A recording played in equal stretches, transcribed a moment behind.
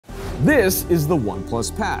This is the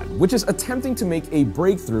OnePlus Pad, which is attempting to make a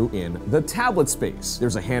breakthrough in the tablet space.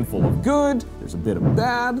 There's a handful of good, there's a bit of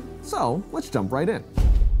bad, so let's jump right in.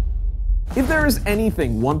 If there is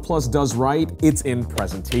anything OnePlus does right, it's in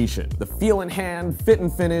presentation. The feel in hand, fit and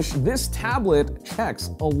finish, this tablet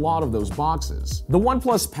checks a lot of those boxes. The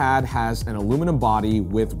OnePlus Pad has an aluminum body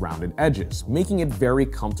with rounded edges, making it very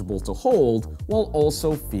comfortable to hold while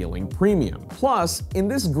also feeling premium. Plus, in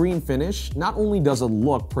this green finish, not only does it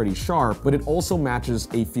look pretty sharp, but it also matches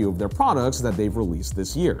a few of their products that they've released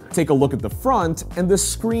this year. Take a look at the front, and the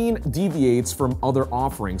screen deviates from other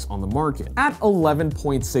offerings on the market. At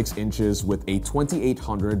 11.6 inches with a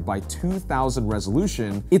 2800 by 2000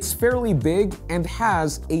 resolution, it's fairly big and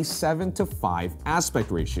has a 7:5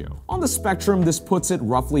 aspect ratio. On the spectrum, this puts it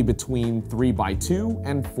roughly between 3:2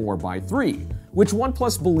 and 4:3, which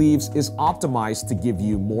OnePlus believes is optimized to give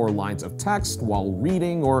you more lines of text while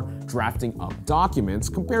reading or drafting up documents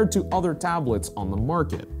compared to other tablets on the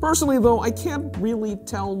market. Personally though, I can't really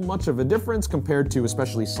tell much of a difference compared to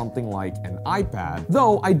especially something like an iPad,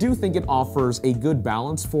 though I do think it offers a good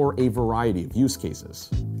balance for a variety of use cases.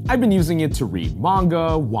 I've been using it to read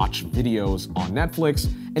manga, watch videos on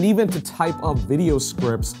Netflix, and even to type up video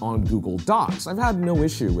scripts on Google Docs. I've had no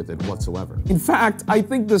issue with it whatsoever. In fact, I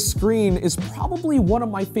think the screen is probably one of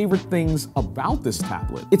my favorite things about this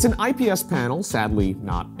tablet. It's an IPS panel, sadly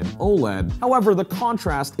not an OLED. However, the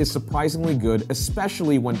contrast is surprisingly good,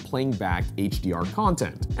 especially when playing back HDR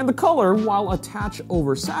content. And the color, while a touch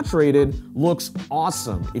oversaturated, looks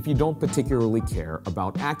awesome if you don't particularly care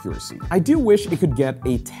about accuracy. I do wish it could get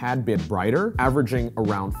a tad bit brighter, averaging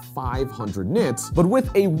around 500 nits, but with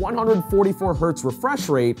a 144Hz refresh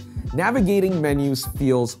rate, navigating menus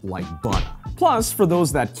feels like butter. Plus, for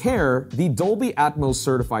those that care, the Dolby Atmos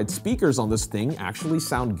certified speakers on this thing actually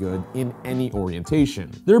sound good in any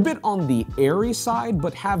orientation. They're a bit on the airy side,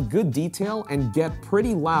 but have good detail and get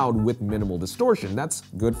pretty loud with minimal distortion. That's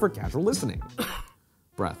good for casual listening.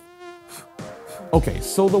 Breath. Okay,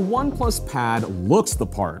 so the OnePlus Pad looks the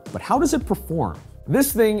part, but how does it perform?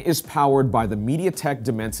 This thing is powered by the MediaTek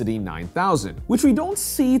Dimensity 9000, which we don't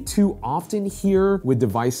see too often here with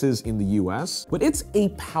devices in the US, but it's a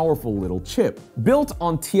powerful little chip. Built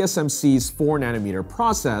on TSMC's 4nm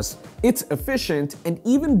process, it's efficient and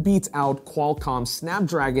even beats out Qualcomm's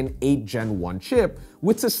Snapdragon 8 Gen 1 chip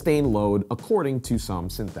with sustained load according to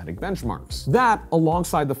some synthetic benchmarks. That,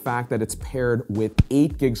 alongside the fact that it's paired with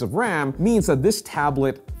 8 gigs of RAM, means that this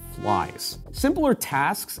tablet flies. Simpler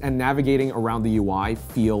tasks and navigating around the UI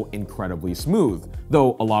feel incredibly smooth,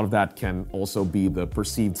 though a lot of that can also be the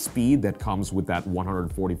perceived speed that comes with that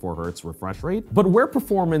 144Hz refresh rate. But where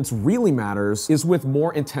performance really matters is with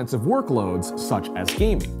more intensive workloads, such as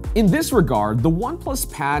gaming. In this regard, the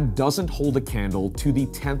OnePlus Pad doesn't hold a candle to the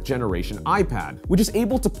 10th generation iPad, which is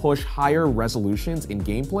able to push higher resolutions in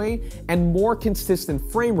gameplay and more consistent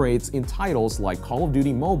frame rates in titles like Call of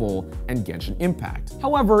Duty Mobile and Genshin Impact.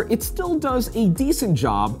 However, it still does a decent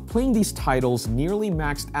job playing these titles nearly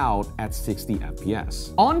maxed out at 60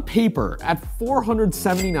 FPS. On paper, at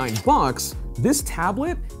 $479, this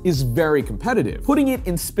tablet is very competitive, putting it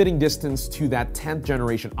in spitting distance to that 10th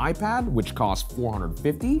generation iPad, which costs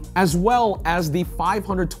 $450, as well as the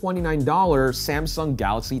 $529 Samsung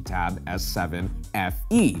Galaxy Tab S7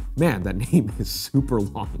 FE. Man, that name is super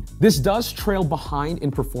long. This does trail behind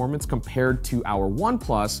in performance compared to our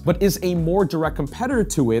OnePlus, but is a more direct competitor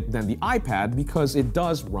to it than the iPad because it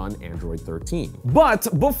does run Android 13.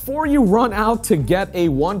 But before you run out to get a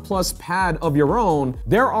OnePlus Pad of your own,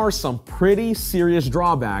 there are some pretty serious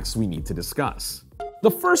drawbacks we need to discuss. The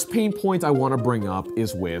first pain point I want to bring up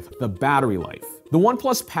is with the battery life. The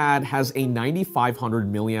OnePlus Pad has a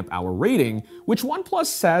 9500 mAh rating, which OnePlus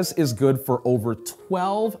says is good for over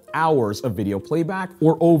 12 hours of video playback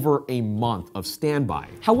or over a month of standby.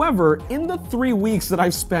 However, in the 3 weeks that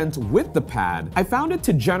I've spent with the Pad, I found it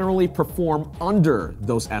to generally perform under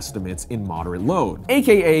those estimates in moderate load,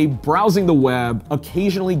 aka browsing the web,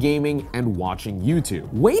 occasionally gaming, and watching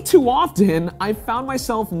YouTube. Way too often, I found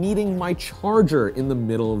myself needing my charger in the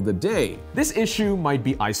middle of the day. This issue might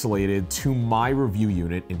be isolated to my review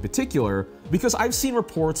unit in particular, because I've seen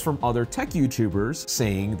reports from other tech YouTubers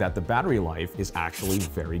saying that the battery life is actually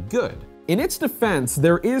very good. In its defense,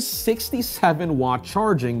 there is 67-watt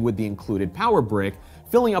charging with the included power brick,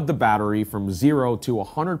 filling up the battery from 0 to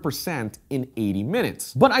 100% in 80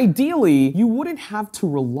 minutes. But ideally, you wouldn't have to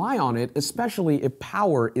rely on it, especially if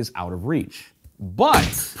power is out of reach.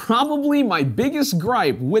 But probably my biggest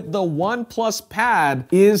gripe with the OnePlus Pad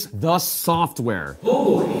is the software.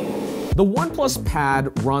 Holy The OnePlus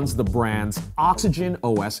Pad runs the brand's Oxygen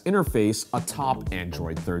OS interface atop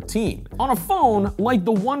Android 13. On a phone like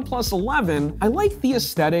the OnePlus 11, I like the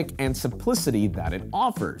aesthetic and simplicity that it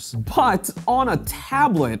offers. But on a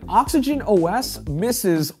tablet, Oxygen OS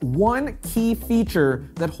misses one key feature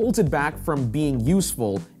that holds it back from being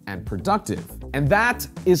useful and productive. And that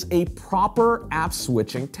is a proper app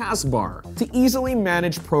switching taskbar to easily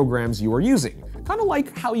manage programs you are using, kind of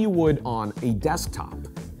like how you would on a desktop.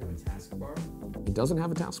 It doesn't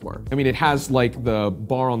have a taskbar. I mean, it has like the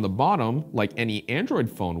bar on the bottom, like any Android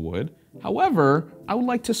phone would. However, I would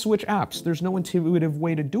like to switch apps. There's no intuitive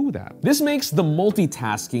way to do that. This makes the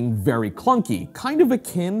multitasking very clunky, kind of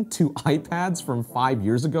akin to iPads from 5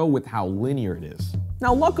 years ago with how linear it is.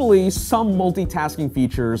 Now, luckily, some multitasking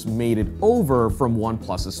features made it over from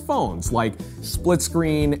OnePlus's phones, like split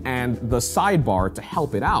screen and the sidebar to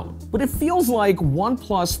help it out. But it feels like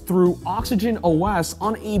OnePlus threw Oxygen OS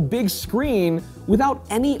on a big screen without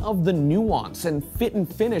any of the nuance and fit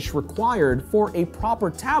and finish required for a proper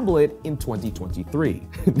tablet in 2023.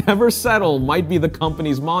 Never settle might be the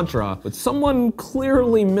company's mantra, but someone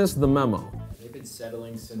clearly missed the memo. They've been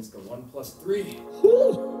settling since the OnePlus 3.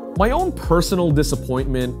 My own personal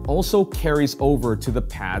disappointment also carries over to the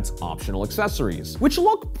Pad's optional accessories, which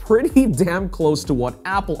look pretty damn close to what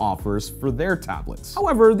Apple offers for their tablets.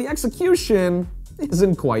 However, the execution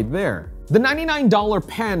isn't quite there. The $99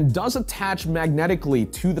 pen does attach magnetically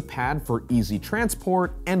to the Pad for easy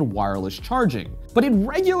transport and wireless charging, but it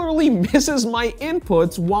regularly misses my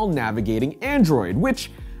inputs while navigating Android,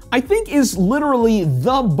 which I think is literally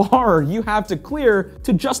the bar you have to clear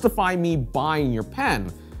to justify me buying your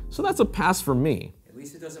pen. So that's a pass for me. At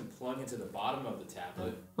least it doesn't plug into the bottom of the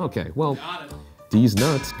tablet. Okay, well, Got him. D's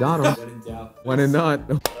nuts, got him. When in doubt. When in nut.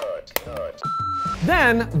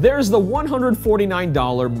 Then there's the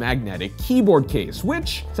 $149 magnetic keyboard case,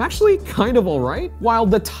 which is actually kind of alright. While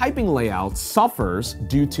the typing layout suffers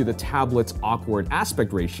due to the tablet's awkward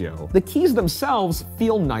aspect ratio, the keys themselves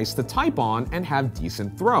feel nice to type on and have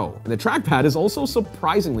decent throw. And the trackpad is also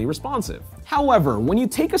surprisingly responsive. However, when you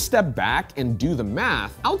take a step back and do the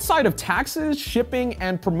math, outside of taxes, shipping,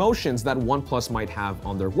 and promotions that OnePlus might have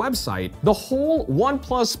on their website, the whole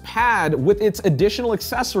OnePlus Pad with its additional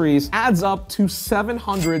accessories adds up to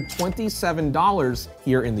 $727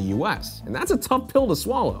 here in the US. And that's a tough pill to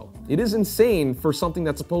swallow. It is insane for something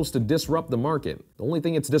that's supposed to disrupt the market. The only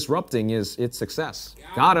thing it's disrupting is its success.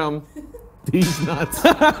 Got him. These nuts.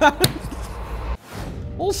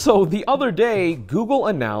 Also, the other day, Google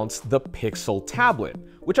announced the Pixel tablet,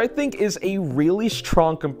 which I think is a really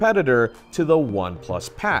strong competitor to the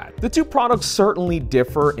OnePlus Pad. The two products certainly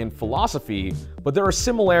differ in philosophy, but there are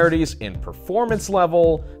similarities in performance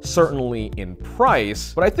level, certainly in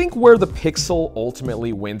price, but I think where the Pixel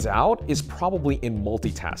ultimately wins out is probably in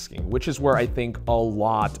multitasking, which is where I think a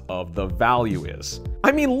lot of the value is.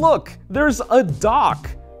 I mean, look, there's a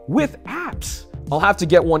dock with apps. I'll have to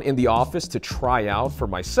get one in the office to try out for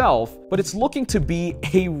myself, but it's looking to be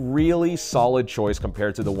a really solid choice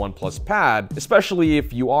compared to the OnePlus Pad, especially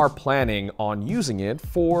if you are planning on using it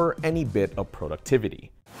for any bit of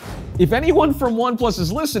productivity. If anyone from OnePlus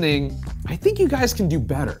is listening, I think you guys can do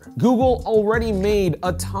better. Google already made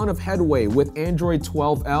a ton of headway with Android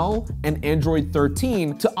 12L and Android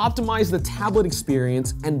 13 to optimize the tablet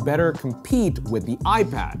experience and better compete with the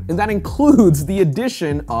iPad. And that includes the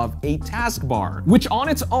addition of a taskbar, which on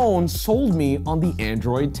its own sold me on the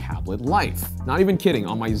Android tablet life. Not even kidding,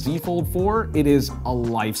 on my Z Fold 4, it is a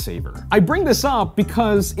lifesaver. I bring this up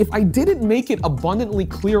because if I didn't make it abundantly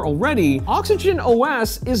clear already, Oxygen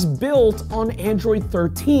OS is built on Android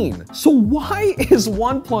 13. So why is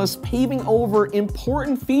OnePlus paving over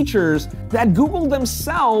important features that Google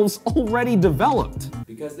themselves already developed?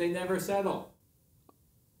 Because they never settle.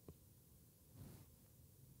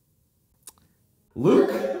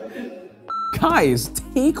 Luke? Guys,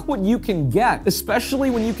 take what you can get,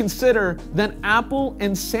 especially when you consider that Apple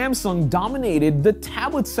and Samsung dominated the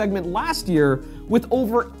tablet segment last year with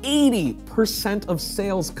over 80% of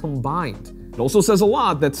sales combined. It also says a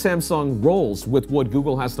lot that Samsung rolls with what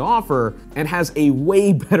Google has to offer and has a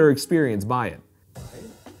way better experience by it.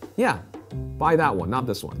 Yeah, buy that one, not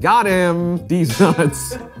this one. Got him! These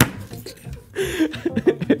nuts.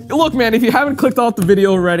 Look, man, if you haven't clicked off the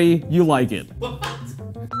video already, you like it.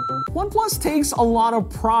 OnePlus takes a lot of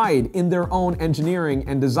pride in their own engineering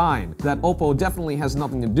and design that Oppo definitely has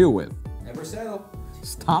nothing to do with. Never settle.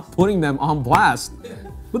 Stop putting them on blast.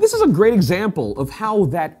 But this is a great example of how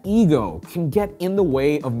that ego can get in the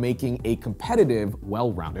way of making a competitive,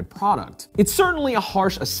 well-rounded product. It's certainly a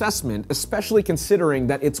harsh assessment, especially considering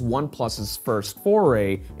that it's OnePlus's first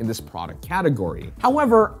foray in this product category.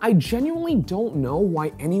 However, I genuinely don't know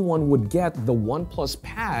why anyone would get the OnePlus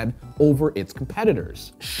Pad over its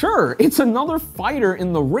competitors. Sure, it's another fighter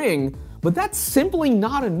in the ring, but that's simply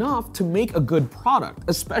not enough to make a good product,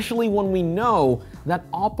 especially when we know that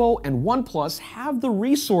Oppo and OnePlus have the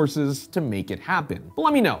resources to make it happen. But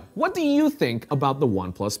let me know, what do you think about the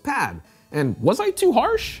OnePlus Pad? And was I too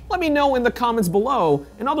harsh? Let me know in the comments below,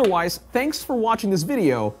 and otherwise, thanks for watching this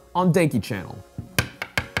video on Denki channel.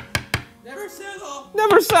 Never settle!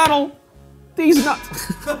 Never settle! These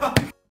nuts.